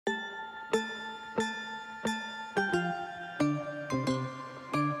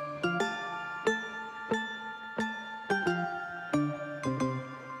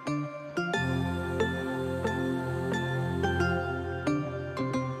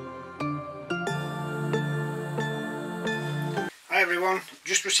Hi everyone,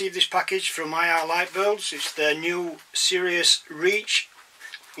 just received this package from irIightbuilds. It's their new Sirius Reach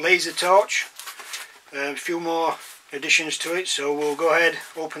Laser torch. A few more additions to it, so we'll go ahead,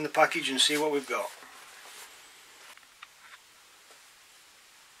 open the package and see what we've got.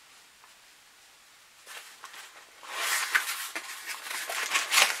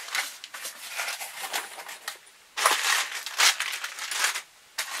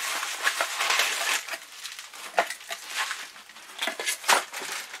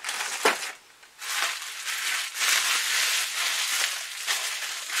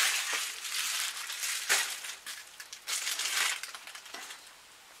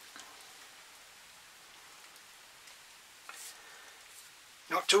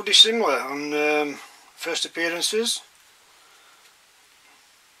 Not too dissimilar on first appearances.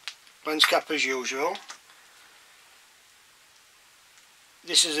 Lens cap as usual.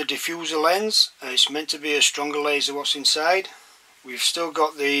 This is a diffuser lens. It's meant to be a stronger laser what's inside. We've still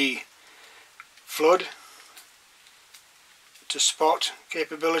got the flood to spot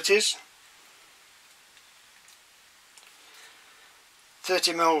capabilities.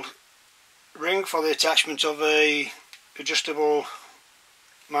 30mm ring for the attachment of a adjustable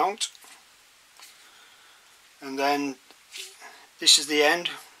mount, and then this is the end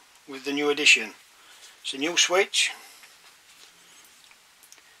with the new addition. It's a new switch,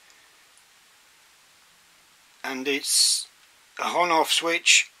 and it's a on-off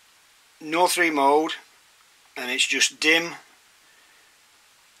switch, no 3 mode, and it's just dim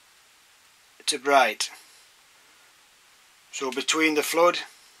to bright. So between the flood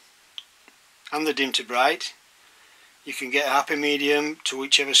and the dim to bright, you can get a happy medium to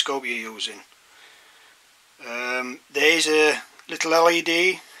whichever scope you're using. There is a little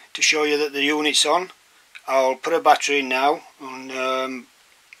LED to show you that the unit's on. I'll put a battery in now and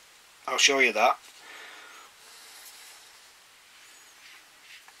I'll show you that.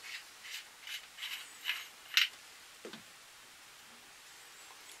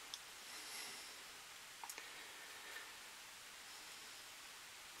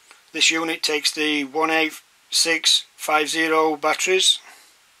 This unit takes the 18650 batteries,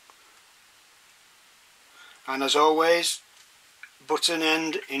 and as always, button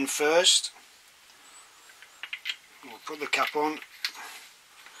end in first. We'll put the cap on.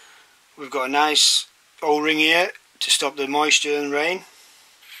 We've got a nice O-ring here to stop the moisture and rain.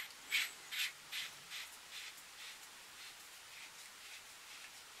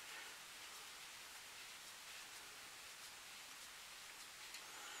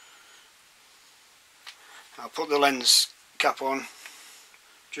 I'll put the lens cap on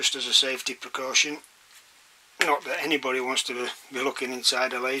just as a safety precaution. Not that anybody wants to be looking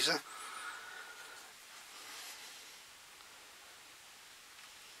inside a laser.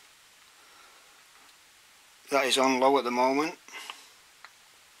 That is on low at the moment.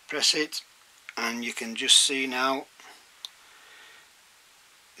 Press it and you can just see now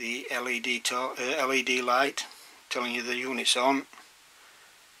the LED light telling you the unit's on.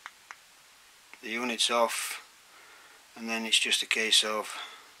 The unit's off, and then it's just a case of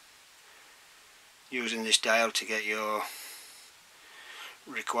using this dial to get your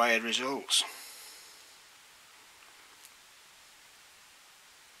required results.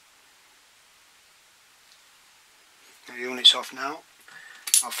 The unit's off now.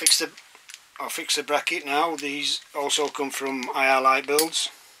 I'll fix the bracket now. These also come from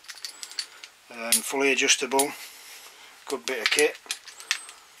irIightbuilds, fully adjustable, good bit of kit.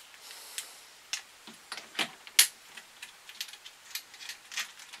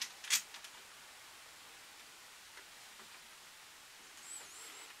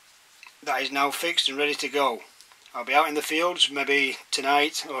 That is now fixed and ready to go. I'll be out in the fields maybe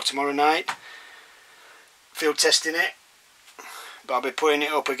tonight or tomorrow night field testing it, but I'll be putting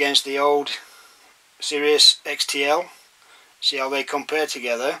it up against the old Sirius XTL, see how they compare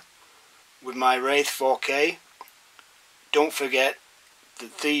together with my Wraith 4K. Don't forget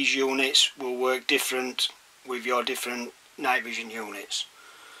that these units will work different with your different night vision units.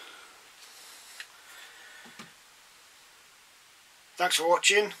 Thanks for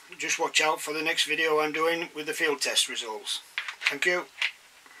watching. Just watch out for the next video I'm doing with the field test results. Thank you.